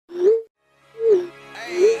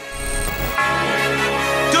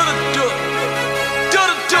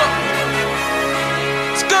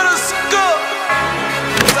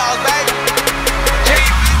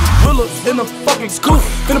fucking scoop.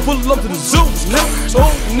 Finna pull up to the zoo, nigga.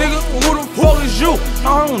 Oh, nigga, who the fuck is you?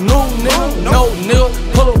 I don't know, nigga. No, nigga,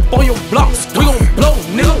 pull up on your blocks. We gon' blow,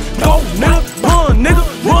 nigga. Go, nigga. Run, nigga.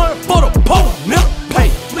 Run for the pole, nigga. Hey,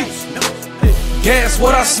 please, nigga. Gas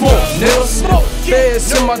what I smoke, nigga.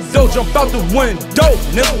 Feds in my dough, jump out the window,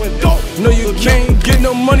 nigga. No, you can't get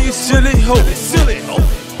no money, you silly hoe. Silly hoe.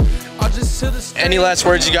 Any last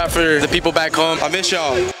words you got for the people back home? I miss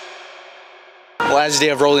y'all. Last day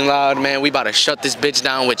of Rolling Loud, man. We about to shut this bitch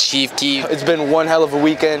down with Chief Keef. It's been one hell of a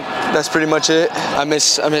weekend. That's pretty much it. I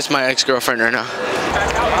miss my ex-girlfriend right now.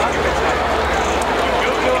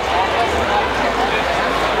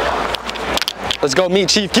 Let's go meet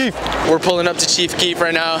Chief Keef. We're pulling up to Chief Keef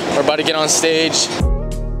right now. We're about to get on stage.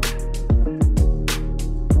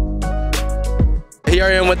 Here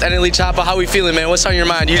I am with Enely Choppa. How we feeling, man? What's on your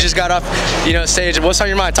mind? You just got off, stage. What's on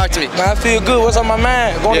your mind? Talk to me. Man, I feel good. What's on my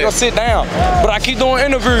mind? Going to go sit down. But I keep doing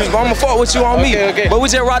interviews, but I'ma fuck with you on me. Okay. But we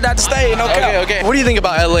just ride out the stage, no cap. Okay. What do you think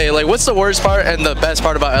about LA? Like, what's the worst part and the best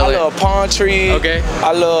part about LA? I love palm trees. Okay.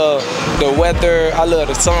 I love the weather. I love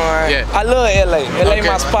the sun. Yeah. I love LA. LA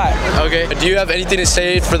my spot. Okay. Do you have anything to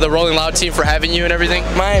say for the Rolling Loud team for having you and everything?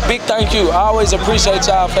 Man, big thank you. I always appreciate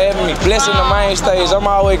y'all for having me. Blessing the main stage. I'm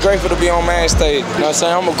always grateful to be on main stage. You know what I'm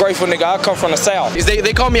saying? I'm a grateful nigga. I come from the South.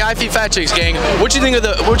 They call me I Feed Fat Chicks, gang. What you think of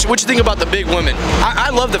what you think about the big women?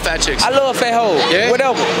 I love the fat chicks. I love fat hoes. Yeah?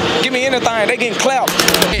 Whatever. Give me anything. They getting clapped.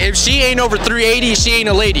 If she ain't over 380, she ain't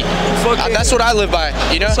a lady. That's what I live by,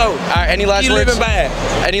 So, all right, any last words? Living bad.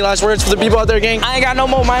 Any last words for the people out there, gang? I ain't got no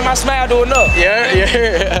more, man. My smile do enough.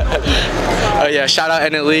 Yeah. Oh yeah, shout out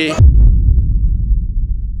Enely.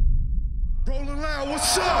 Rolling Loud,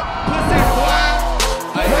 what's up? Pussy boy.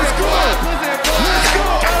 Let's go. Let's go,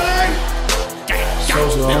 LA.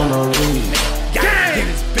 Social on the lead. Gang. Get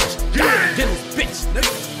this bitch. Gang. Get this bitch.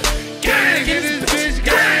 Gang. Get this bitch.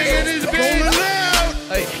 Gang. Get this bitch. Rolling Loud.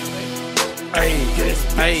 Hey,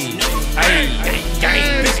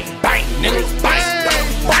 gang, bitch, bang, nigga,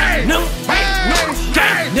 bang, no,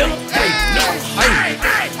 gang, no,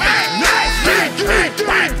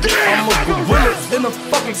 I'm a gorilla in the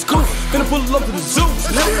fucking scoop, finna pull up to the zoo,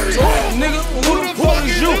 nigga, who the fuck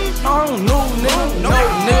is you? I don't know, nigga, no,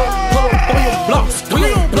 nigga, pull up on your blocks, we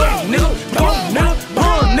gon' blow, nigga, go,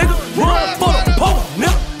 nigga, run for the pole,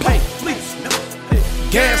 nigga, hey, please,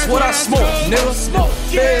 gas what I smoke, nigga,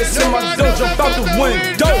 feds in my dough, jump out the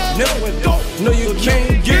window, nigga, no, you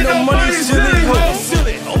can't get no money, silly hoe,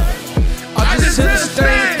 I just hit a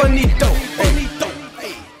stain, funny dope,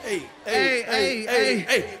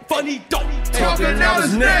 hey, funny dope. Talking down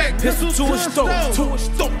his neck, pistol to his throat,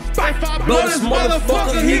 blow this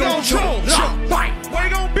motherfucker, he gon' choke. Where he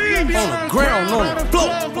gon' be? On the ground, on the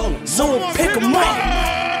floor. Someone pick him up,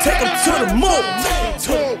 take him to the moon.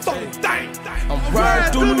 I'm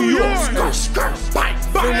riding through New York,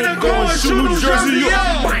 finna go and shoot New Jersey up.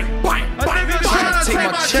 Tryna take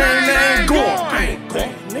my chain, I ain't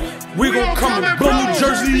going. We gon' come and blow New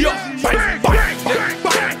Jersey up.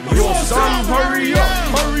 Yo, son, hurry up.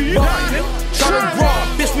 Tryna rob,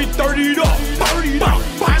 bitch, we 30'd up.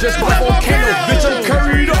 Just like volcano, bitch, I'm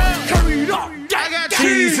curried up.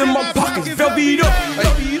 Cheese in my pockets, velvet up.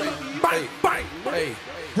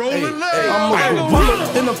 Rolling Loud. I'm a gorilla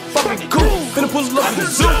in the fucking coop. Finna pull up to the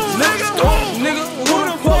zoo, nigga, who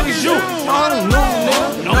the fuck is you? I don't know,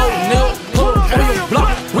 nigga, pull up on your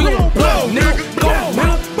block, we gon' blow, nigga, go,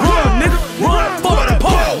 nigga, run for the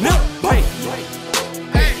pole, nigga,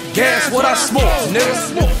 hey, gas what I smoke,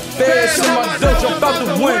 nigga, feds in my dough, jump out the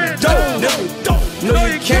window, nigga, no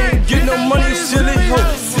you can't get no money, silly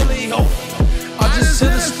hoe, I just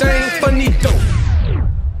hit a stain, funny dope.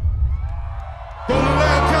 Rolling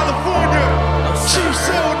Loud, California. Chief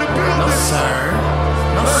Soul in the building. No sir,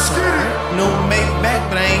 Let's get it. no Maybach,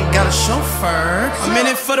 but I ain't got a chauffeur. I'm in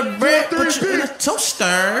it for the bread, put you in a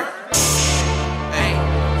toaster. Hey,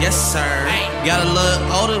 yes sir. Got a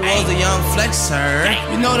little older, was a young flexer.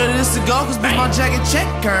 You know that it's the go, cause bitch my jacket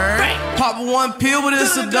checker. Pop one pill, but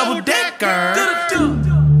it's a double decker.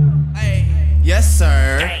 Yes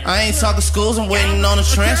sir, I ain't talking schools, I'm waiting on a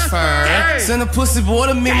transfer. Send a pussy boy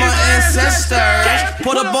to meet my ancestors.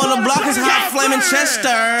 Put up on the block, it's hot flaming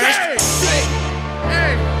Chester.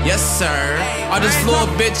 Yes sir, I just flew a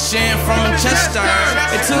bitch in from Manchester.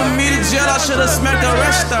 They took me to jail, I should've smacked the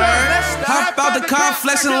arrester. Hop out the car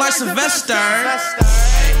flexing like Sylvester.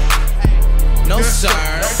 No sir,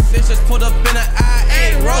 bitch just put up in an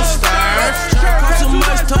IA roaster. Tryna too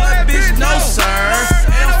much, told that bitch no sir.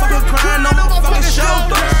 Ain't no fucking crying on my fucking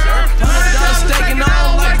shoulder. $100 steak and I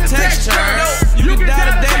don't like the texture. You could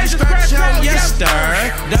die today, just scratch out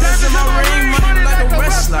yesterday. Diamonds in my ring, money like a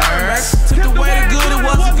wrestler. Took away the good, it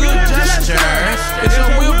was a good gesture.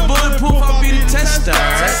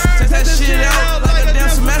 that shit out like a damn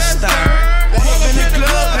semester. Walk up in the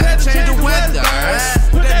club, I had to change the weather.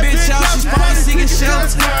 Put that bitch out, she's probably seeking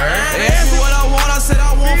shelter. They asked me what I want, I said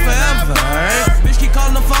I want forever. Bitch keep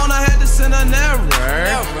calling the phone, I had to send an error.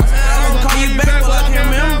 I'm gonna call you back, well I can't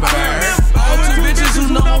remember. All two bitches who's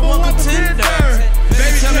number one contender.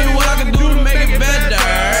 Baby, tell me what I can do to make it better.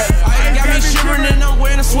 I got me shivering and I'm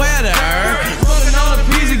wearing a sweater. Looking all the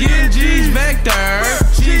P's and getting G's back there.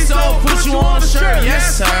 She's so put you on a shirt,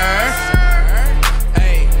 yes sir.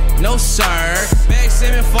 Hey, no sir. Bag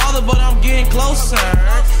Sammy father, but I'm getting closer.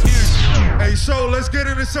 Hey, so let's get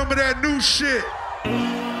into some of that new shit.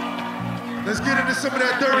 Let's get into some of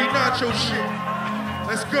that dirty nacho shit.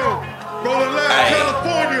 Let's go. Rolling Loud,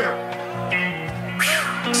 California.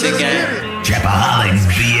 Sick game. Trapaholics,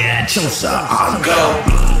 Chosa on Go.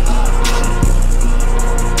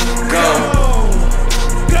 Go.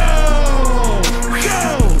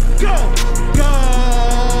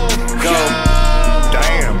 Go.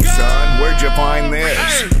 Damn, son, where'd you find this?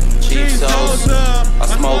 Chief Sosa, I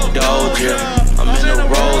smoke Doja. I'm in the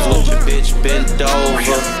rolls with your bitch bent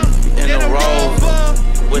over. In the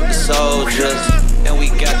rover with the soldiers. And we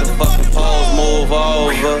got the fucking poles move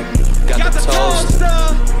over. Got the toaster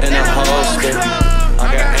and the holster. I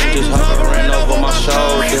got angels hovering over my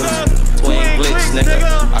shoulders. Twin Glicks, nigga,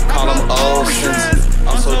 I call them Olsons.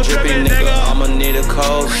 I'm so drippy, nigga, I'ma need a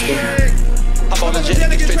coaster. Hop on the jet,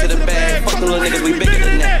 get straight to the bag. Fuck them little niggas, we bigger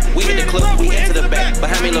than that. We hit the club, we into the back.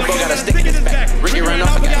 Behind me, lil' bro got a stick in his back. Ricky ran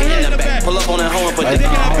off, I got hit in the back. Pull up on that hoe and put the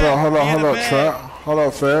Hold up, Trap. Hold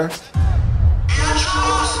up, fast.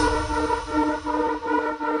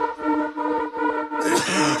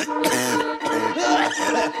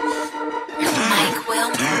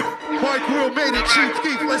 Mike Will made it, Chief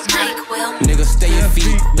Keef, let's get it. Nigga, stay your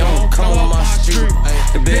feet, don't come on my street.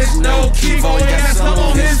 The bitch know Keef always got some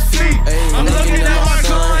on his feet. I'm looking at my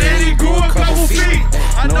son and he grew a couple feet.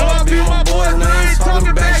 I know I be my boys, now I ain't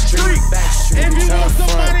talking backstreet. If you want some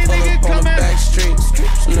money, nigga, come back street.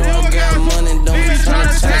 Know I got money, don't be trying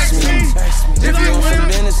to tax me. If you want some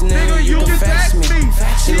business, nigga, you can fax me.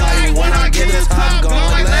 She like when I get the top gone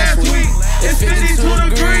like last week. It's 52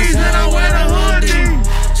 degrees and I wear a hoodie.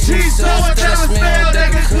 She's so attached, smell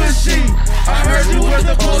that cushy. I heard you with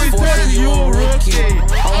the police force, you a rookie.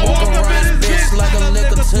 I'm walking around this bitch like a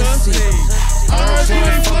liquor tussie. I don't try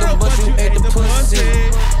to fuck her, but you ate the pussy.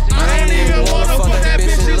 I ain't even wanna fuck that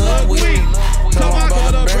bitch, she look weak. Tell my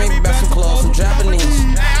brother, bring me back some clothes, some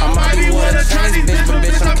Japanese. I might be with a Chinese bitch, but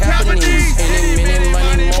bitch, I'm Japanese. Ain't any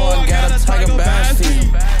money more, got a tiger bass feet.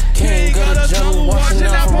 King of the jungle, watching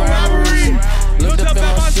out for robbery. Looked up in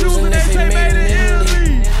my shoes and they say made in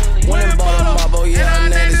Italy. Went and bought a bubble, yeah, I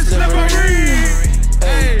named it slippery.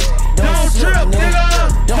 Hey, don't trip, nigga.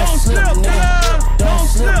 Don't slip, nigga. Don't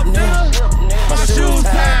slip, nigga. My shoes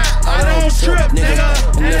high, I don't trip, nigga.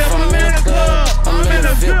 And if I'm in a club, I'm in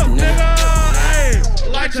a VIP, nigga.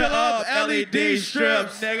 Light you up, LED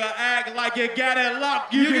strips, nigga. Act like you got it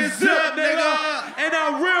locked, you can zip, nigga. And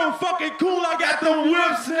I'm real fucking cool, I got the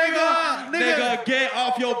whips, nigga. Nigga, get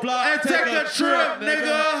off your block and take a trip,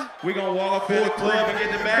 nigga. We gon' walk up in the club and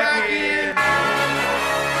get the back in.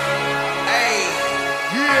 Hey.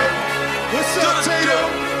 Yeah. What's up,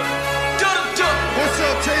 Tato? What's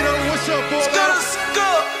up, Tato? What's up, boy?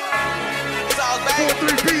 It's all back.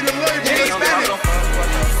 4-3-B, the label. Let's get it.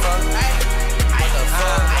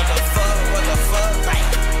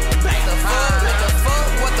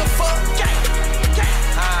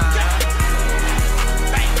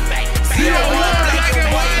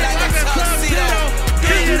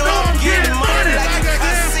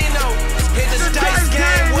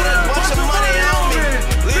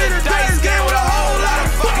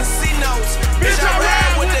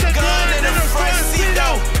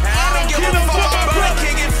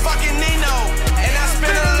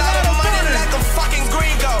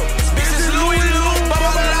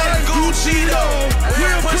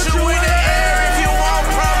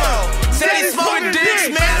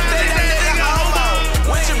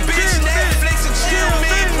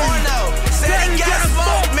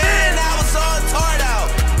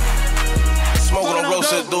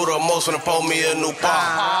 Do the most and pour me a new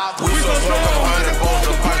pop. We so smoke a couple hundred bones,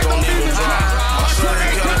 the pipe don't even drop. My shorty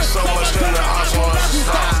killing so much that the ops want us to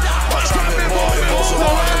stop. My trumpet boy, it goes so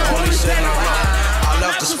hard, the police said I rock. I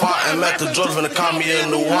left the spot and met the drugs when they caught me a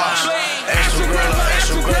new watch. Extra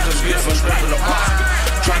grill, just get from scraping the pot.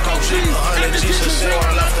 Track on G, 100 G's to see when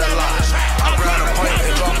I left that lot. I grabbed a pint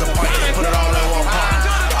and dropped the pint and put it all in one pot.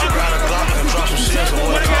 I grabbed a Glock and dropped some shit and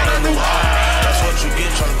went called a new hot. That's what you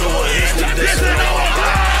get trying to do it, hit me this and all.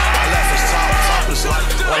 Like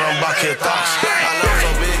when I'm back here thoughts. I love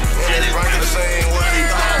so big, and it's right the same way he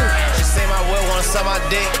thought.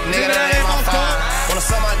 Nigga, that ain't my fine. Wanna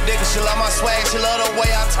suck my dick and she love my swag, she love the way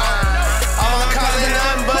I time. All my cars ain't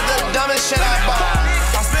nothing but the dumbest shit I bought.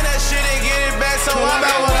 I spend that shit and get it back, so I'm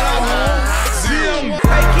out what I want.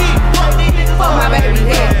 Hey, Keef, fuck my baby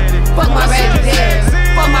dad. Fuck my baby dad.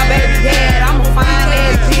 Fuck my baby dad. I'm a fine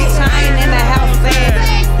ass bitch. I ain't in the house fast.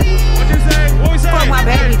 Fuck my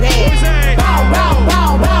baby dad. Bow, bow,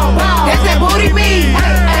 bow, bow, bow. That's that booty meat.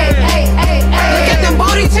 Hey, hey, hey, hey. Look at them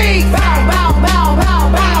booty cheeks. Bow, bow, bow,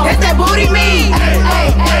 bow, bow. That's that booty meat. Hey,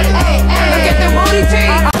 hey, hey, hey, hey. Look at them booty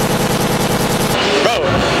cheeks. Bro,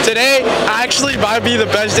 today actually might be the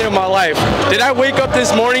best day of my life. Did I wake up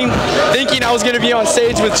this morning thinking I was gonna be on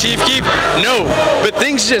stage with Chief Keef? No, but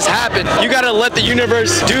things just happen. You gotta let the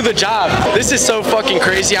universe do the job. This is so fucking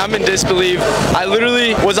crazy. I'm in disbelief. I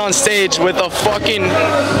literally was on stage with a fucking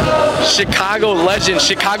Chicago legend,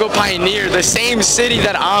 Chicago pioneer, the same city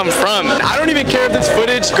that I'm from. I don't even care if this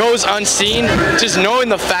footage goes unseen. Just knowing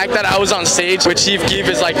the fact that I was on stage with Chief Keef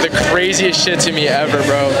is like the craziest shit to me ever,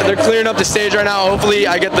 bro. They're clearing up the stage right now. Hopefully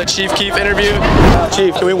I get the Chief Keef interview.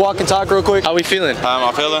 Chief, can we walk and talk real quick? How we feeling? How am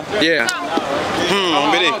I feeling? Yeah.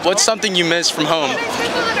 What's something you miss from home?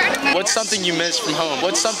 What's something you miss from home?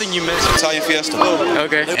 What's something you miss? Italian Fiesta.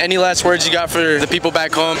 Okay. Any last words you got for the people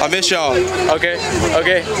back home? I miss y'all. Okay.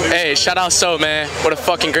 Okay. Hey, shout out So, man. What a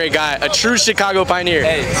fucking great guy. A true Chicago pioneer.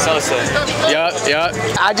 Hey, Sosa. Yup, yup.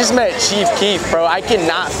 I just met Chief Keef, bro. I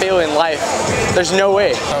cannot fail in life. There's no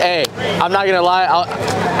way. Hey, I'm not gonna lie.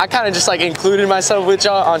 I kind of just like included myself with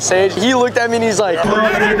y'all on stage. He looked at me and he's like,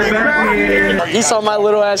 he saw my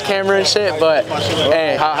little ass camera and shit, but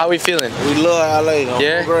hey, how we feeling? We love LA.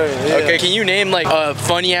 Yeah? Great. Yeah. Okay, can you name like a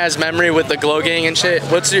funny ass memory with the Glow Gang and shit?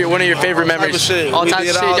 What's one of your favorite memories? All types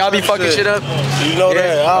of shit. Y'all be fucking shit up? You know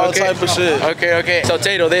that. All type of shit. Okay, okay. So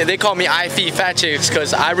Tato, they call me I feed fat chicks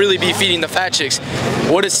because I really be feeding the fat chicks.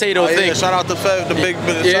 What does Tato think? Yeah, shout out to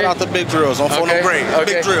shout out to Big Drills on phone no break.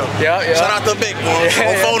 Big Drill. Yeah, yeah. Shout out to Big ones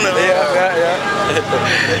on phone no. Yeah.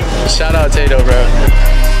 Shout out Tato, bro.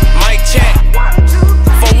 Mic check.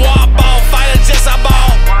 For what ball fighter just I ball.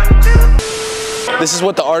 This is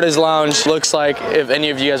what the Artist Lounge looks like, if any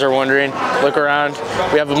of you guys are wondering. Look around.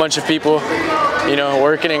 We have a bunch of people, you know,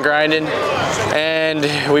 working and grinding. And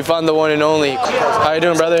we found the one and only. How you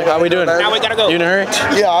doing, brother? How we doing? Now we gotta go. You in a hurry?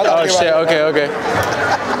 Yeah, I oh shit, okay, okay.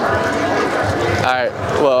 Alright,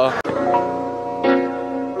 well.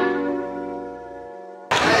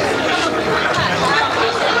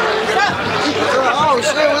 Oh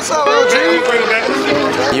shit, what's up,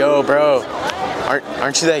 OG? Yo, bro.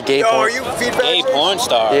 Aren't you that gay porn? Are you feedback? Gay porn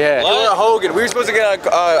star. Yeah. We were at Hogan. We were supposed to get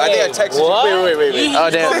I think I texted you. Wait. Oh,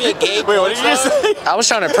 damn. Me a gay Wait, what did you just say? I was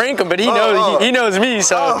trying to prank him, but he knows me,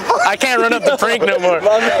 so I can't run up the prank no more.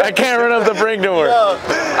 I can't run up the prank no more.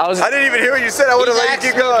 I didn't even hear what you said. I would have let you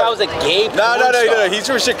keep going. I was a gay porn star. No. He's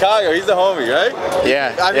from Chicago. He's the homie, right?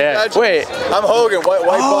 Yeah. Wait. I'm Hogan. White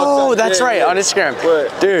Oh, Bucks. that's right. On Instagram.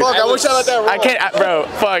 Dude. Fuck, I wish I let that roll. I can't, bro.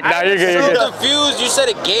 Fuck. Nah, you're good. You're good. Confused. You said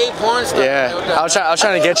a gay porn star. Yeah. I was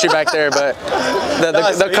trying to get you back there, but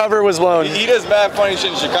the cover was blown. He does bad funny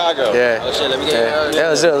shit in Chicago. Yeah. Oh shit, let me get Yeah,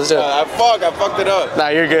 let's do it. I fucked it up. Nah,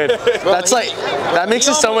 you're good. That's like, that makes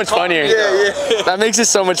it so much funnier. Yeah. That makes it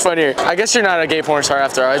so much funnier. I guess you're not a gay porn star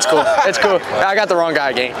after all. It's cool. It's cool. I got the wrong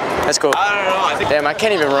guy, gang. That's cool. I don't know. Damn, I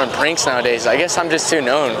can't even run pranks nowadays. I guess I'm just too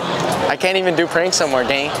known. I can't even do pranks no more,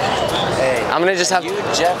 gang. Hey, I'm gonna just have. You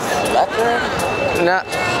Jeff Lepper?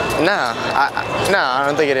 Nah, I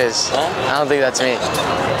don't think it is. Huh? I don't think that's me.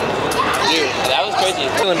 Dude, that was crazy.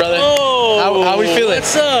 Feeling, brother? Oh, how we feeling?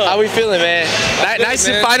 What's up? How we feeling, man? Nice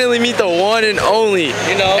to finally meet the one and only.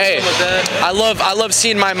 You know, hey, I love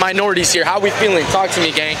seeing my minorities here. How we feeling? Talk to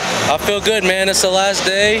me, gang. I feel good, man. It's the last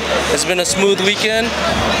day. It's been a smooth weekend.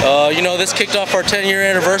 You know, this kicked off our 10-year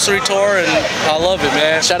anniversary tour, and I love it,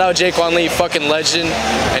 man. Shout out Jaquan Lee, fucking legend.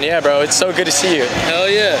 And yeah, bro, it's so good to see you. Hell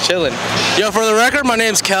yeah. Chilling. Yo, for the record, my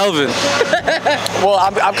name's Calvin. Well,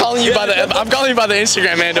 I'm calling you by the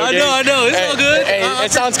Instagram handle. I know. It's all good. Hey,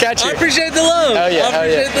 it sounds catchy. I appreciate the love. Hell yeah,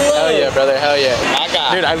 Hell yeah, brother. Hell yeah.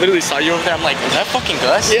 Dude, I literally saw you over there. I'm like, is that fucking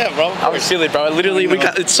Gus? Yeah, bro. I was feeling, bro. Literally,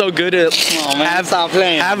 it's so good to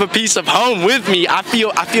have a piece of home with me. I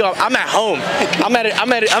feel I'm at home.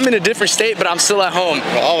 I'm in a different state, but I'm still at home.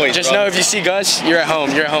 Always. Just know if you see Gus, you're at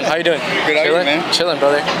home. You're at home. How you doing? Good, how you, man? Chilling,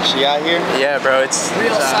 brother. She out here? Yeah, bro. It's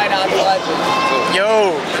real side out legend.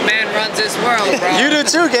 Yo. The man runs this world, bro. You do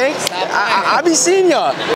too, gang. I be seeing y'all.